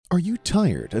Are you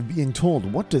tired of being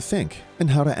told what to think and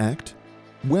how to act?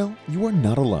 Well, you are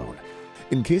not alone.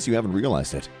 In case you haven't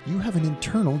realized it, you have an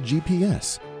internal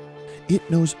GPS.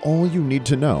 It knows all you need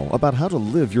to know about how to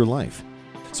live your life.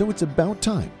 So it's about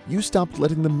time you stopped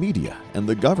letting the media and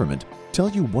the government tell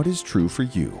you what is true for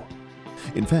you.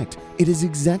 In fact, it is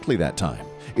exactly that time.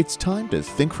 It's time to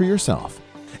think for yourself.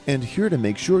 And here to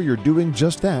make sure you're doing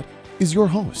just that is your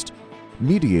host,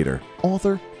 mediator,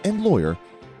 author, and lawyer,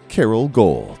 Carol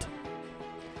Gold.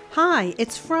 Hi,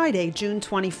 it's Friday, June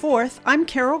 24th. I'm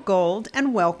Carol Gold,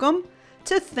 and welcome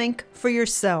to Think for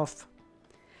Yourself.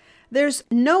 There's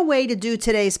no way to do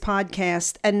today's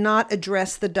podcast and not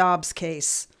address the Dobbs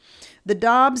case. The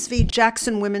Dobbs v.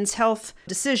 Jackson Women's Health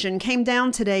decision came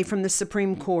down today from the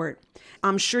Supreme Court.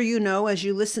 I'm sure you know, as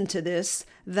you listen to this,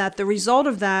 that the result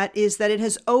of that is that it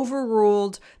has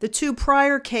overruled the two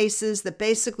prior cases that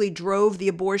basically drove the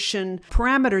abortion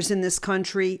parameters in this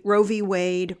country, Roe v.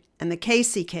 Wade and the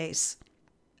Casey case.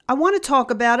 I want to talk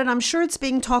about it. I'm sure it's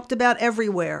being talked about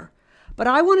everywhere, but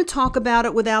I want to talk about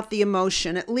it without the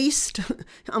emotion. At least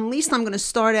I'm going to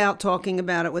start out talking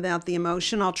about it without the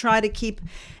emotion. I'll try to keep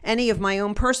any of my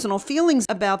own personal feelings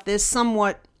about this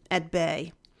somewhat at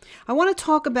bay. I want to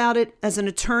talk about it as an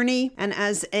attorney and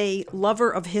as a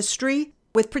lover of history,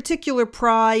 with particular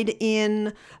pride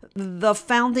in the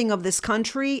founding of this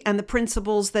country and the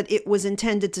principles that it was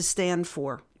intended to stand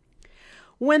for.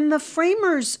 When the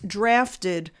framers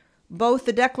drafted both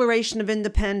the Declaration of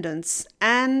Independence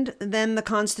and then the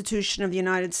Constitution of the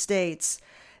United States,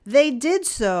 they did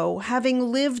so having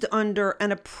lived under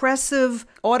an oppressive,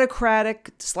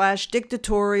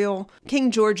 autocratic/dictatorial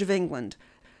King George of England.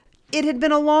 It had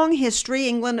been a long history.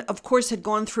 England, of course, had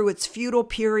gone through its feudal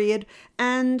period,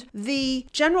 and the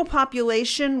general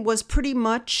population was pretty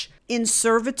much in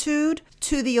servitude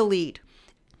to the elite.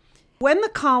 When the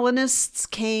colonists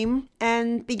came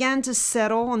and began to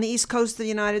settle on the east coast of the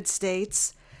United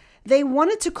States, they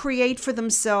wanted to create for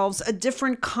themselves a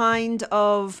different kind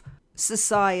of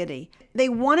society. They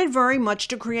wanted very much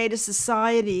to create a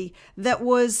society that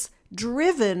was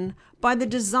driven by the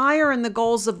desire and the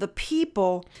goals of the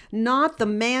people, not the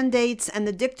mandates and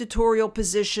the dictatorial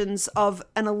positions of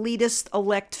an elitist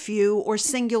elect few or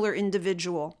singular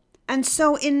individual. And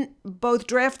so in both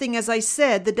drafting, as I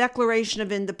said, the Declaration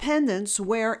of Independence,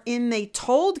 wherein they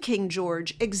told King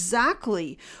George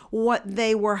exactly what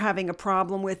they were having a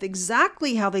problem with,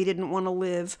 exactly how they didn't want to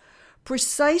live,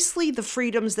 precisely the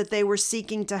freedoms that they were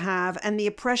seeking to have and the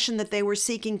oppression that they were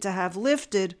seeking to have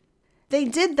lifted, they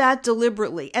did that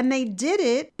deliberately. And they did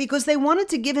it because they wanted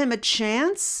to give him a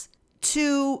chance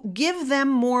to give them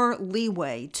more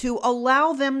leeway, to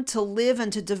allow them to live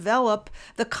and to develop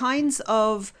the kinds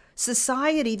of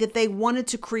society that they wanted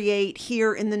to create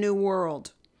here in the New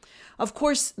World. Of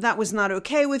course, that was not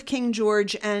okay with King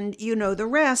George, and you know the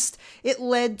rest. It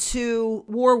led to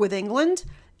war with England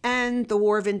and the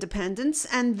War of Independence,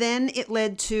 and then it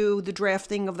led to the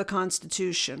drafting of the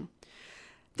Constitution.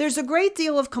 There's a great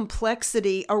deal of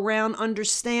complexity around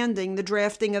understanding the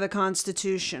drafting of the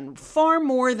Constitution, far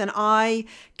more than I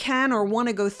can or want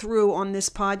to go through on this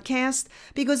podcast,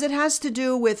 because it has to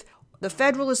do with the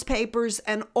Federalist Papers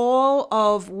and all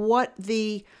of what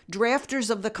the drafters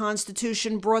of the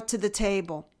Constitution brought to the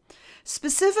table.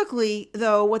 Specifically,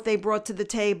 though, what they brought to the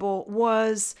table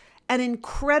was an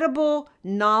incredible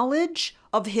knowledge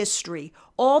of history,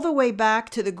 all the way back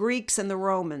to the Greeks and the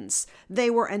Romans. They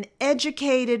were an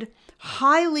educated,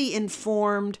 highly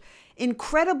informed,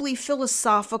 incredibly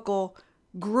philosophical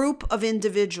group of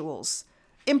individuals.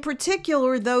 In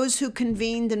particular, those who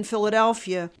convened in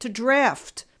Philadelphia to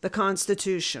draft the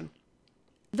Constitution.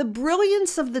 The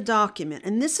brilliance of the document,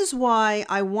 and this is why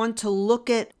I want to look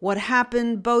at what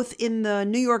happened both in the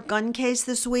New York gun case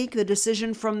this week, the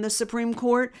decision from the Supreme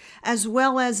Court, as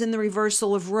well as in the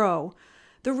reversal of Roe.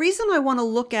 The reason I want to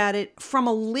look at it from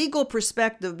a legal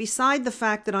perspective, beside the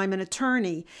fact that I'm an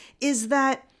attorney, is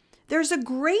that there's a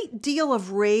great deal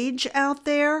of rage out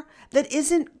there that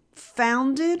isn't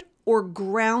founded or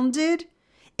grounded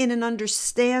in an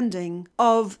understanding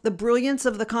of the brilliance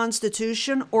of the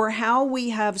Constitution or how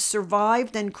we have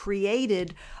survived and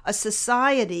created a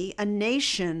society, a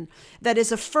nation that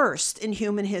is a first in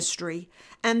human history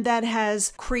and that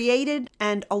has created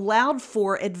and allowed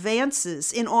for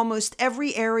advances in almost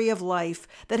every area of life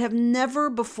that have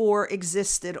never before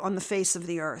existed on the face of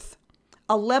the earth.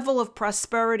 A level of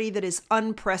prosperity that is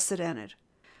unprecedented.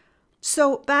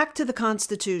 So back to the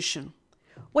Constitution.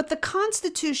 What the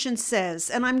Constitution says,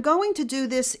 and I'm going to do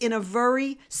this in a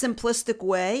very simplistic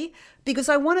way because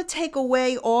I want to take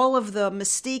away all of the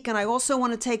mystique, and I also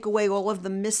want to take away all of the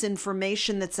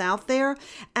misinformation that's out there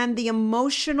and the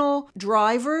emotional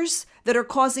drivers that are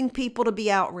causing people to be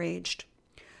outraged.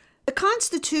 The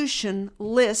Constitution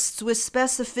lists with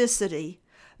specificity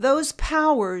those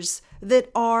powers that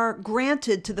are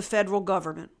granted to the federal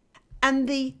government. And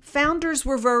the founders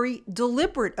were very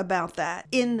deliberate about that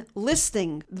in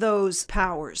listing those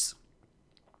powers.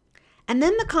 And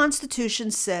then the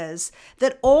Constitution says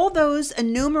that all those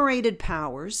enumerated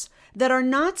powers that are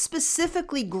not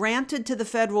specifically granted to the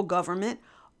federal government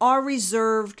are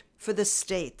reserved for the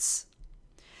states.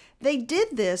 They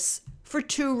did this for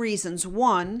two reasons.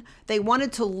 One, they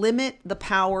wanted to limit the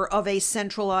power of a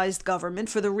centralized government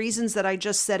for the reasons that I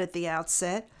just said at the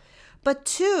outset. But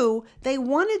two, they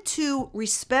wanted to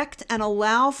respect and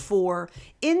allow for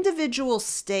individual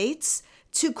states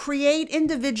to create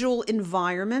individual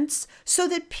environments so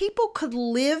that people could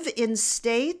live in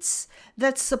states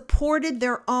that supported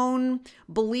their own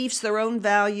beliefs, their own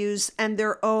values, and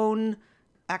their own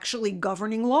actually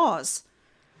governing laws.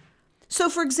 So,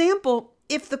 for example,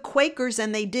 if the Quakers,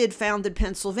 and they did, founded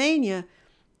Pennsylvania,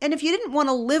 and if you didn't want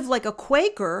to live like a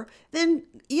Quaker, then,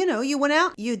 you went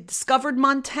out, you discovered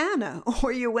Montana,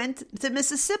 or you went to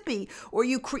Mississippi, or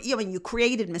you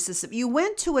created Mississippi. You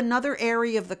went to another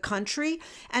area of the country,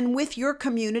 and with your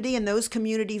community and those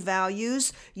community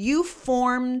values, you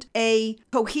formed a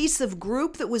cohesive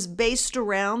group that was based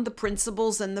around the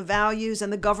principles and the values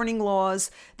and the governing laws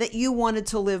that you wanted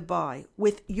to live by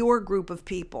with your group of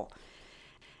people.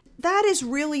 That is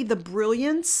really the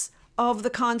brilliance of the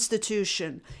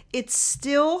Constitution. It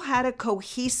still had a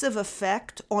cohesive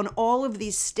effect on all of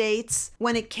these states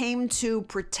when it came to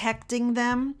protecting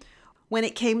them, when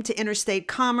it came to interstate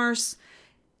commerce.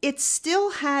 It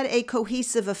still had a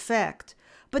cohesive effect,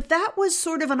 but that was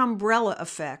sort of an umbrella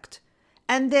effect.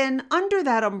 And then under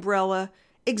that umbrella,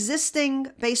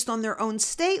 existing based on their own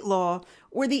state law,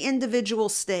 were the individual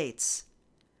states.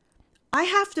 I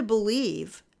have to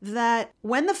believe that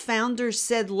when the founders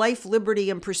said life,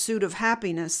 liberty, and pursuit of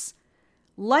happiness,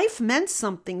 life meant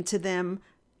something to them,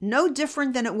 no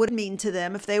different than it would mean to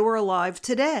them if they were alive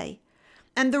today.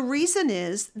 And the reason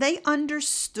is they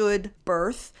understood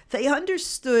birth. They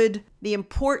understood the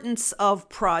importance of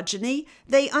progeny.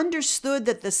 They understood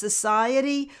that the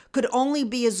society could only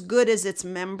be as good as its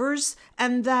members,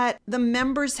 and that the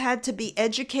members had to be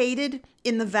educated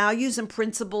in the values and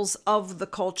principles of the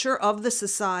culture, of the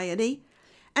society.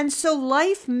 And so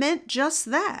life meant just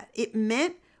that. It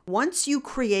meant once you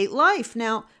create life.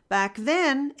 Now, back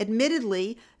then,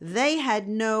 admittedly, they had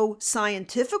no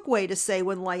scientific way to say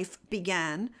when life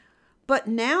began. But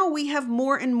now we have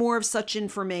more and more of such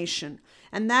information.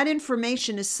 And that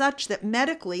information is such that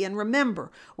medically, and remember,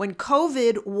 when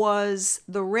COVID was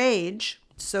the rage,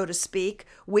 so to speak,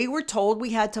 we were told we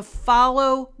had to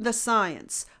follow the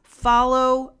science.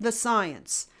 Follow the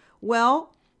science.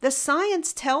 Well, the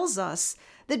science tells us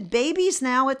that babies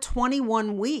now at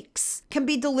 21 weeks can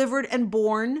be delivered and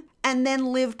born and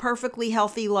then live perfectly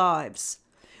healthy lives.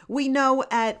 We know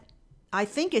at, I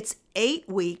think it's 8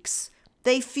 weeks,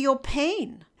 they feel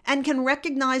pain and can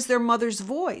recognize their mother's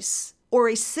voice or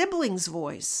a sibling's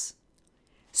voice.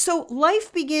 So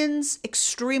life begins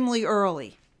extremely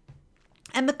early.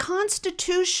 And the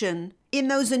Constitution, in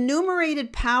those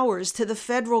enumerated powers to the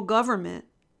federal government,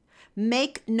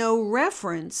 make no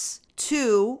reference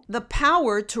to the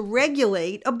power to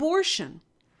regulate abortion.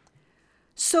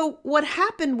 So what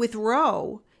happened with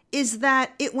Roe is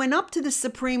that it went up to the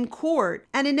Supreme Court,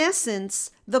 and in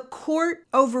essence, the court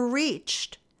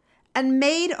overreached and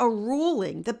made a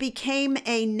ruling that became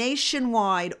a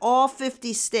nationwide, all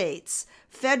 50 states,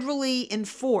 federally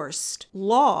enforced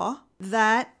law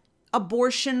that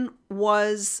abortion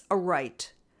was a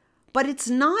right. But it's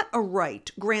not a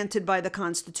right granted by the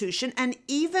Constitution, and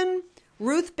even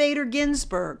Ruth Bader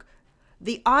Ginsburg,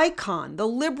 the icon, the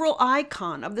liberal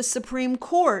icon of the Supreme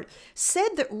Court, said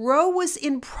that Roe was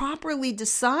improperly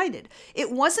decided.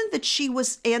 It wasn't that she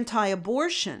was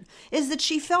anti-abortion, it's that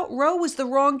she felt Roe was the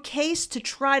wrong case to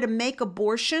try to make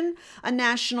abortion a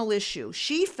national issue.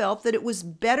 She felt that it was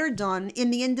better done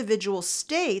in the individual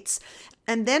states,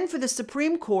 and then for the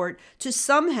Supreme Court to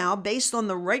somehow, based on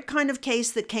the right kind of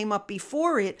case that came up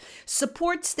before it,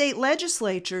 support state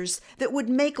legislatures that would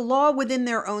make law within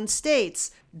their own states,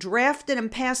 drafted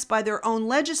and passed by their own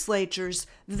legislatures,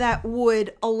 that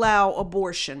would allow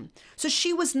abortion. So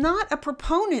she was not a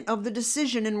proponent of the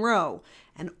decision in Roe.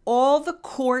 And all the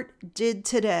court did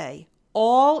today,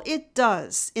 all it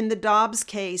does in the Dobbs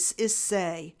case is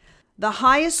say, the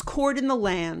highest court in the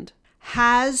land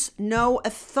has no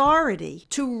authority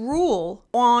to rule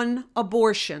on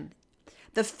abortion.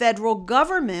 The federal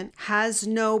government has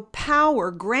no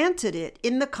power granted it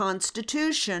in the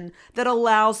Constitution that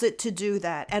allows it to do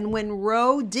that. And when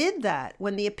Roe did that,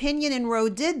 when the opinion in Roe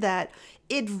did that,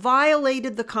 it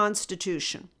violated the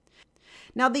Constitution.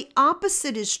 Now, the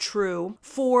opposite is true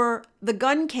for the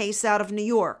gun case out of New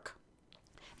York.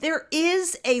 There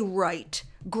is a right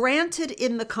granted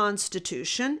in the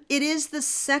Constitution. It is the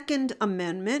Second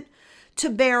Amendment to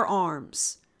bear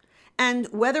arms. And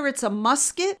whether it's a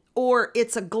musket or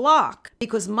it's a Glock,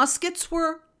 because muskets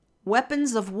were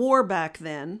weapons of war back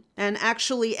then, and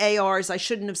actually ARs, I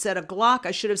shouldn't have said a Glock,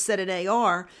 I should have said an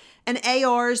AR, and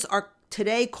ARs are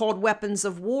today called weapons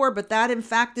of war, but that in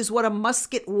fact is what a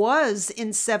musket was in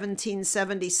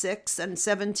 1776 and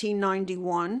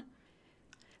 1791.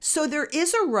 So there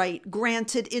is a right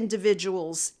granted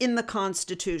individuals in the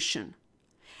Constitution.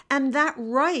 And that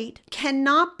right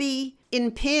cannot be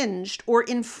impinged or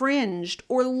infringed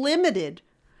or limited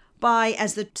by,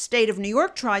 as the state of New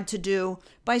York tried to do,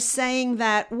 by saying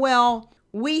that, well,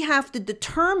 we have to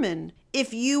determine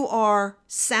if you are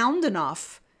sound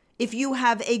enough, if you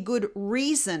have a good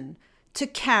reason to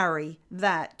carry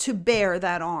that, to bear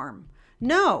that arm.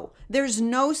 No, there's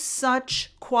no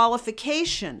such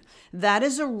qualification. That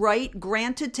is a right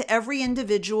granted to every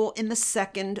individual in the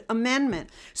Second Amendment.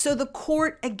 So the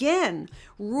court, again,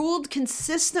 ruled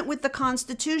consistent with the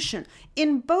Constitution.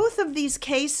 In both of these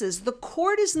cases, the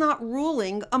court is not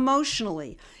ruling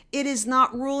emotionally. It is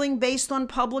not ruling based on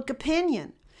public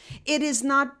opinion. It is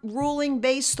not ruling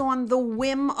based on the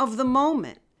whim of the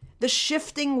moment, the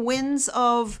shifting winds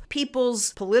of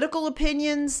people's political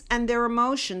opinions and their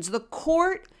emotions. The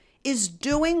court is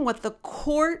doing what the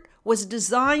court was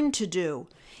designed to do.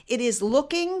 It is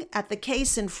looking at the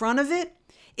case in front of it.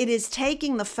 It is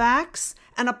taking the facts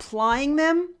and applying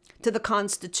them to the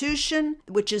Constitution,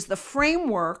 which is the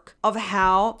framework of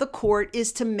how the court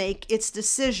is to make its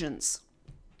decisions.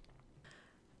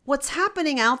 What's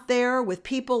happening out there with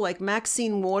people like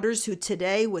Maxine Waters, who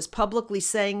today was publicly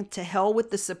saying to hell with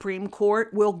the Supreme Court,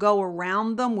 we'll go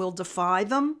around them, we'll defy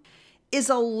them, is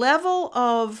a level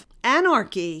of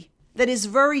anarchy that is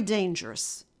very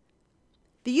dangerous.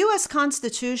 The U.S.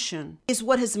 Constitution is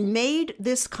what has made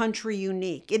this country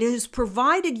unique. It has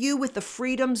provided you with the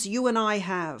freedoms you and I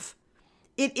have.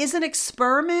 It is an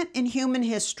experiment in human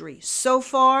history. So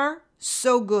far,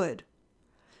 so good.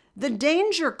 The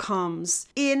danger comes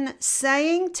in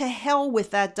saying to hell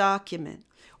with that document,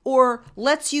 or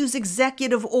let's use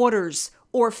executive orders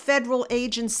or federal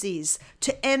agencies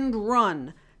to end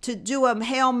run, to do a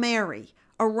Hail Mary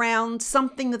around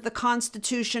something that the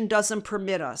Constitution doesn't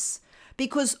permit us.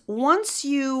 Because once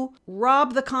you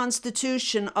rob the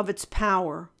Constitution of its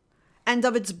power and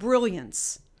of its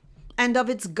brilliance and of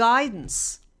its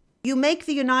guidance, you make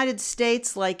the United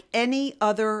States like any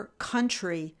other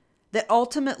country that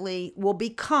ultimately will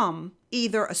become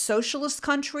either a socialist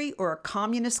country or a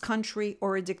communist country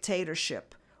or a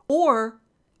dictatorship, or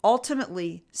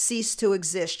ultimately cease to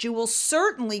exist. You will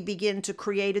certainly begin to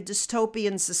create a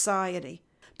dystopian society,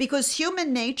 because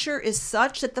human nature is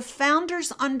such that the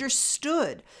founders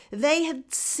understood. They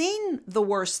had seen the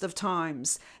worst of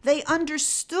times. They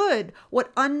understood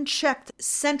what unchecked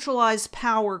centralized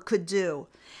power could do.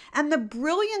 And the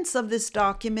brilliance of this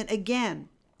document, again,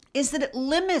 is that it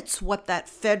limits what that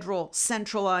federal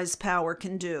centralized power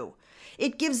can do.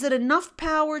 It gives it enough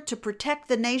power to protect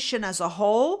the nation as a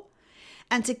whole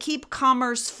and to keep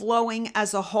commerce flowing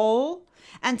as a whole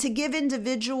and to give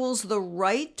individuals the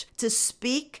right to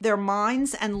speak their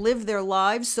minds and live their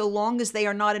lives so long as they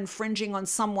are not infringing on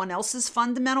someone else's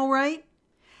fundamental right.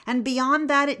 And beyond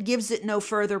that, it gives it no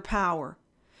further power.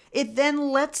 It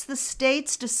then lets the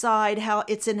states decide how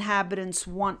its inhabitants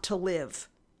want to live.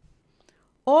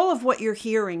 All of what you're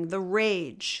hearing, the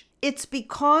rage, it's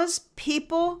because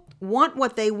people want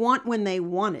what they want when they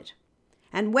want it.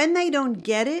 And when they don't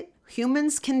get it,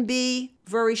 humans can be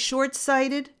very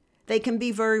short-sighted, they can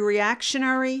be very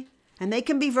reactionary, and they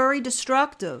can be very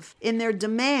destructive in their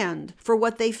demand for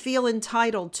what they feel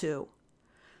entitled to.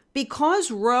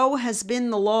 Because Roe has been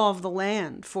the law of the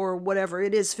land for whatever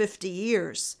it is, 50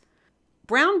 years,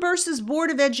 Brown versus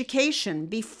Board of Education,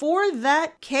 before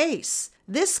that case,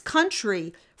 this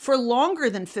country, for longer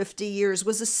than 50 years,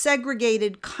 was a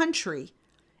segregated country.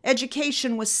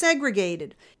 Education was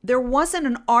segregated. There wasn't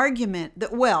an argument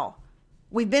that, well,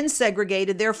 we've been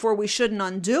segregated, therefore we shouldn't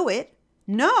undo it.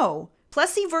 No.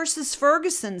 Plessy versus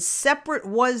Ferguson, separate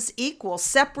was equal,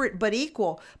 separate but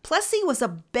equal. Plessy was a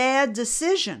bad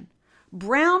decision.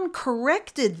 Brown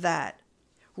corrected that.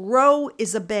 Roe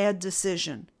is a bad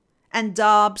decision, and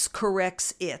Dobbs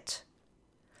corrects it.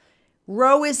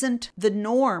 Roe isn't the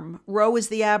norm. Roe is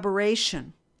the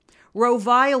aberration. Roe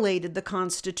violated the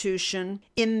Constitution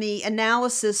in the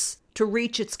analysis to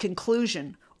reach its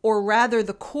conclusion, or rather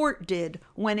the court did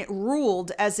when it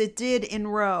ruled as it did in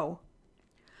Roe.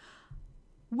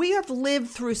 We have lived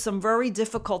through some very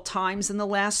difficult times in the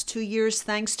last 2 years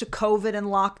thanks to COVID and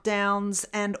lockdowns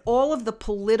and all of the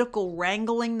political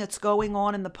wrangling that's going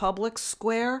on in the public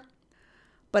square.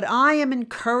 But I am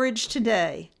encouraged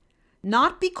today,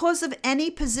 not because of any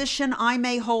position I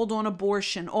may hold on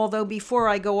abortion, although before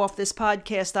I go off this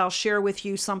podcast, I'll share with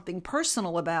you something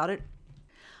personal about it.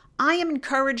 I am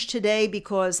encouraged today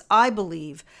because I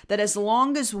believe that as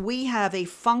long as we have a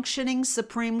functioning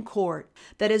Supreme Court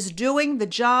that is doing the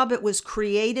job it was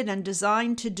created and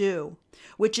designed to do,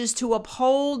 which is to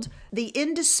uphold the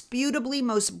indisputably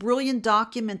most brilliant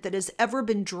document that has ever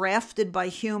been drafted by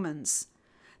humans,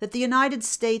 that the United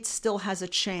States still has a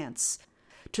chance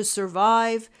to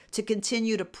survive, to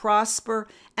continue to prosper,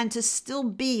 and to still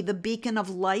be the beacon of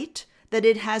light that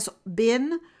it has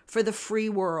been for the free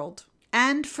world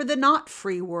and for the not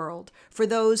free world, for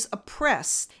those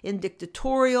oppressed in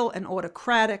dictatorial and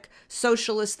autocratic,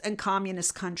 socialist and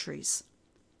communist countries.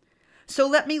 So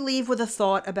let me leave with a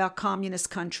thought about communist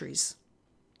countries.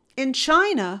 In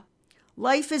China,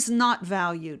 life is not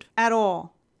valued at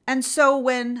all. And so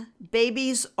when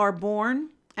babies are born,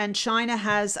 and China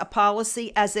has a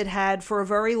policy, as it had for a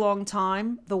very long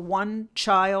time, the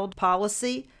one-child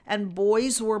policy, and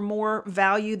boys were more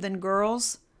valued than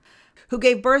girls, who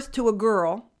gave birth to a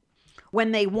girl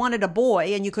when they wanted a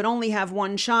boy, and you could only have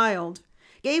one child,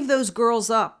 gave those girls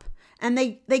up. And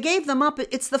they gave them up.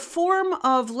 It's the form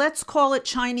of, let's call it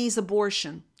Chinese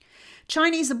abortion.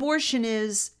 Chinese abortion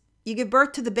is you give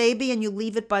birth to the baby and you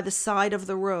leave it by the side of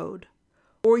the road.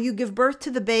 Or you give birth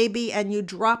to the baby and you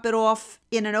drop it off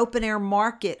in an open-air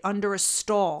market under a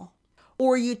stall.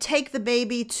 Or you take the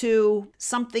baby to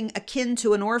something akin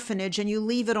to an orphanage and you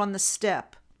leave it on the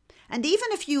step. And even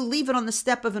if you leave it on the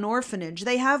step of an orphanage,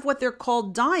 they have what they're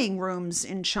called dying rooms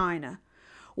in China,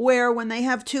 where when they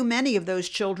have too many of those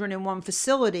children in one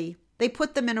facility, they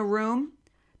put them in a room,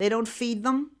 they don't feed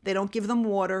them, they don't give them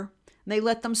water, and they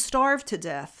let them starve to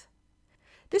death.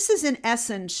 This is in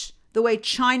essence the way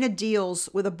China deals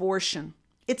with abortion.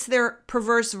 It's their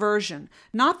perverse version.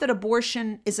 Not that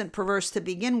abortion isn't perverse to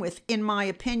begin with, in my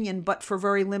opinion, but for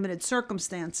very limited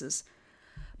circumstances.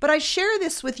 But I share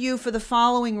this with you for the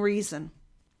following reason.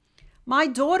 My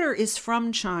daughter is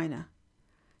from China.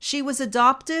 She was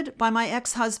adopted by my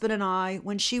ex-husband and I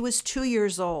when she was 2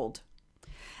 years old.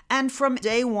 And from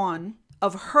day one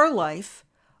of her life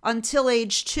until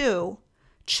age 2,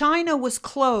 China was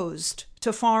closed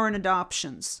to foreign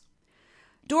adoptions.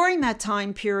 During that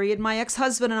time period, my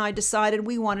ex-husband and I decided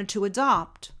we wanted to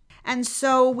adopt. And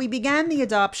so we began the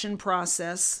adoption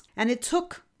process, and it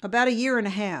took about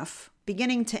 1.5 years,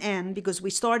 beginning to end, because we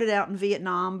started out in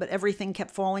Vietnam, but everything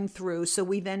kept falling through, so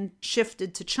we then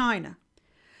shifted to China.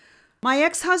 My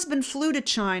ex-husband flew to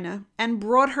China and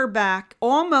brought her back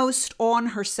almost on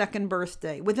her second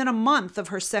birthday. Within a month of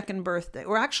her second birthday,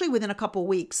 or actually within a couple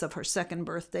weeks of her second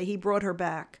birthday, he brought her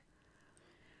back.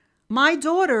 My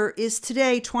daughter is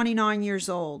today 29 years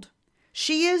old.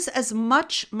 She is as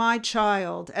much my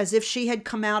child as if she had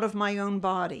come out of my own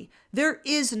body. There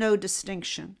is no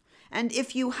distinction. And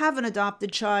if you have an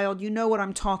adopted child, you know what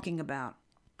I'm talking about.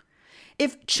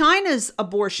 If China's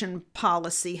abortion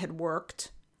policy had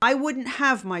worked, I wouldn't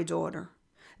have my daughter.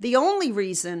 The only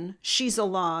reason she's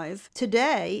alive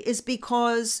today is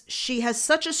because she has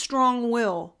such a strong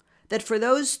will that for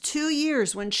those 2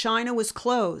 years when China was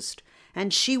closed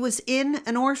and she was in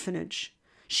an orphanage,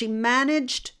 she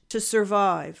managed to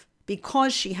survive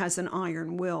because she has an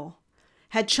iron will.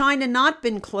 Had China not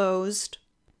been closed,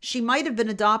 she might have been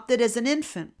adopted as an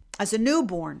infant, as a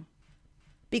newborn.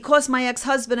 Because my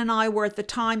ex-husband and I were at the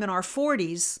time in our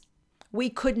 40s, we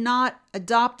could not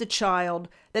adopt a child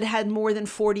that had more than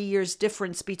 40 years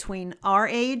difference between our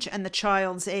age and the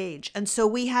child's age. And so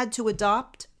we had to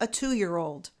adopt a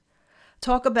 2-year-old.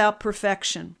 Talk about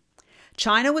perfection.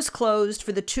 China was closed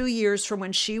for the 2 years from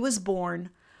when she was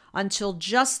born until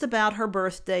just about her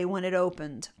birthday when it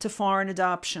opened to foreign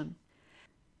adoption.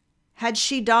 Had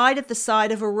she died at the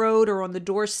side of a road or on the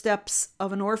doorsteps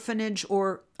of an orphanage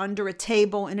or under a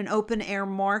table in an open-air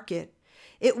market,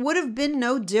 it would have been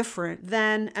no different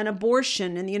than an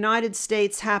abortion in the United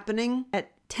States happening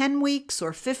at 10 weeks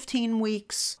or 15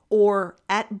 weeks or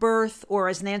at birth, or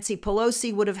as Nancy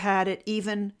Pelosi would have had it,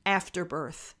 even after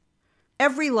birth.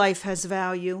 Every life has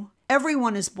value.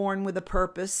 Everyone is born with a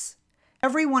purpose.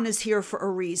 Everyone is here for a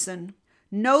reason.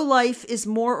 No life is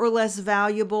more or less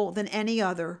valuable than any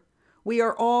other. We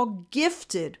are all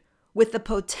gifted with the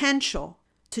potential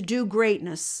to do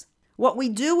greatness. What we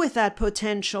do with that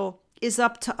potential is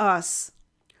up to us.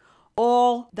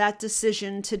 All that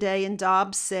decision today in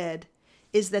Dobbs said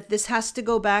is that this has to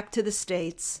go back to the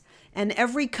states, and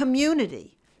every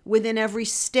community within every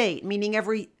state, meaning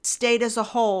every state as a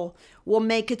whole, will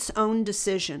make its own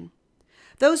decision.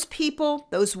 Those people,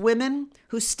 those women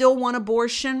who still want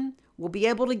abortion, will be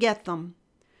able to get them.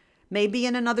 Maybe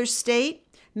in another state,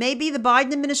 maybe the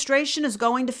Biden administration is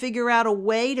going to figure out a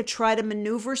way to try to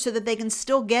maneuver so that they can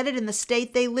still get it in the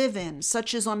state they live in,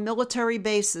 such as on military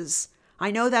bases.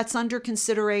 I know that's under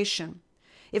consideration.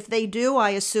 If they do,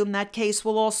 I assume that case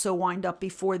will also wind up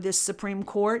before this Supreme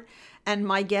Court, and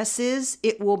my guess is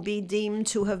it will be deemed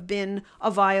to have been a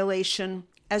violation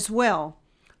as well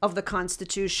of the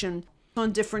Constitution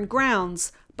on different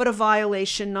grounds, but a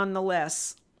violation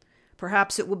nonetheless.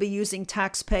 Perhaps it will be using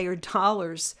taxpayer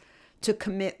dollars to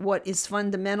commit what is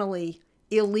fundamentally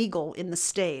illegal in the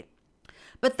state.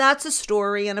 But that's a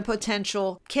story and a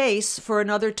potential case for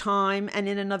another time and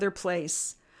in another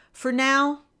place. For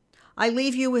now, I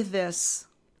leave you with this.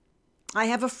 I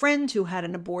have a friend who had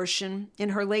an abortion in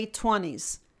her late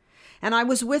 20s, and I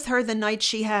was with her the night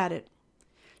she had it.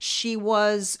 She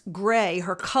was gray.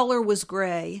 Her color was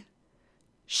gray.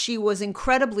 She was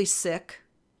incredibly sick.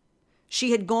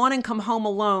 She had gone and come home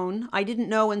alone. I didn't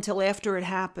know until after it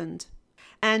happened.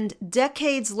 And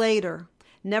decades later,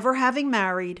 never having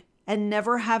married and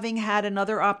never having had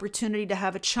another opportunity to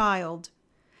have a child,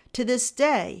 to this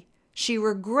day, she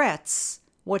regrets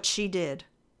what she did.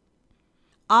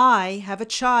 I have a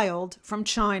child from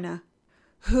China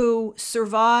who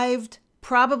survived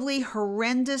probably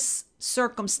horrendous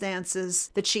circumstances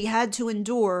that she had to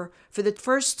endure for the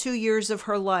first 2 years of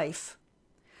her life.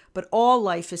 But all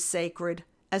life is sacred,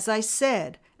 as I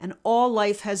said, and all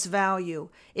life has value.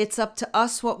 It's up to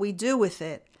us what we do with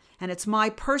it. And it's my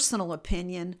personal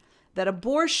opinion that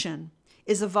abortion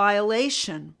is a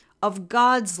violation of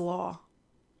God's law.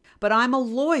 But I'm a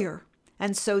lawyer,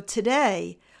 and so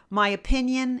today, my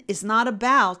opinion is not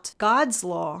about God's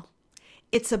law.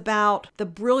 It's about the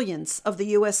brilliance of the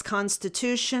U.S.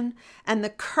 Constitution and the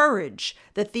courage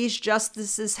that these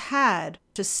justices had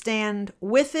to stand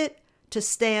with it, to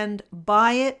stand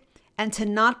by it, and to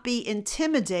not be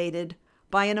intimidated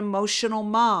by an emotional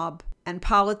mob and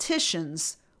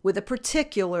politicians with a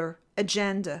particular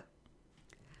agenda.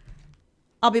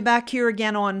 I'll be back here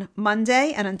again on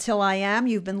Monday, and until I am,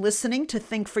 you've been listening to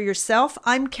Think for Yourself.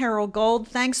 I'm Carol Gold.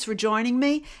 Thanks for joining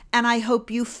me, and I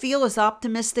hope you feel as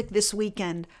optimistic this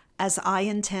weekend as I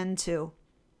intend to.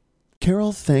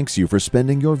 Carol thanks you for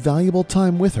spending your valuable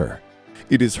time with her.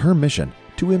 It is her mission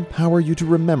to empower you to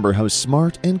remember how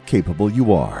smart and capable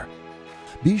you are.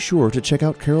 Be sure to check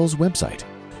out Carol's website,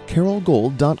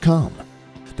 carolgold.com.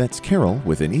 That's Carol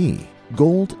with an E,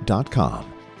 gold.com.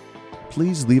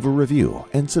 Please leave a review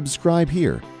and subscribe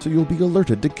here so you'll be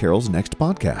alerted to Carol's next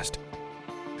podcast.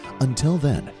 Until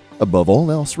then, above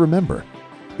all else, remember,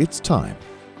 it's time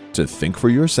to think for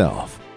yourself.